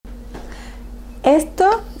Esto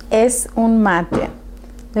es un mate.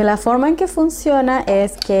 De la forma en que funciona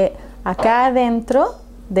es que acá adentro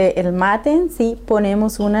del mate en sí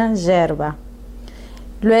ponemos una yerba.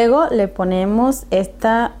 Luego le ponemos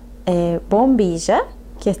esta bombilla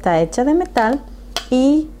que está hecha de metal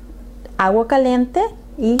y agua caliente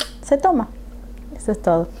y se toma. Eso es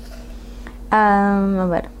todo. A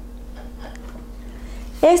ver.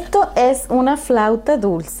 Esto es una flauta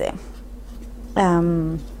dulce.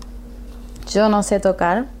 Yo no sé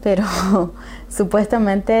tocar, pero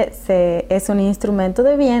supuestamente es un instrumento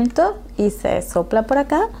de viento y se sopla por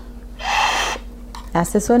acá,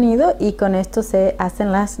 hace sonido y con esto se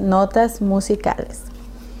hacen las notas musicales.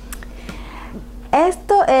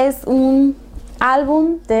 Esto es un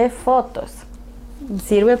álbum de fotos.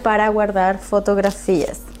 Sirve para guardar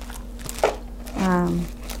fotografías.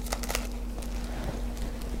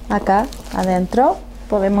 Acá adentro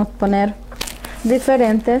podemos poner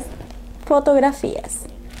diferentes fotografías.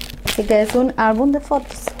 Así que es un álbum de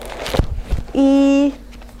fotos. Y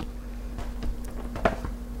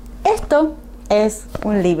esto es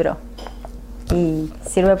un libro. Y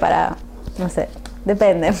sirve para, no sé,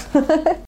 depende.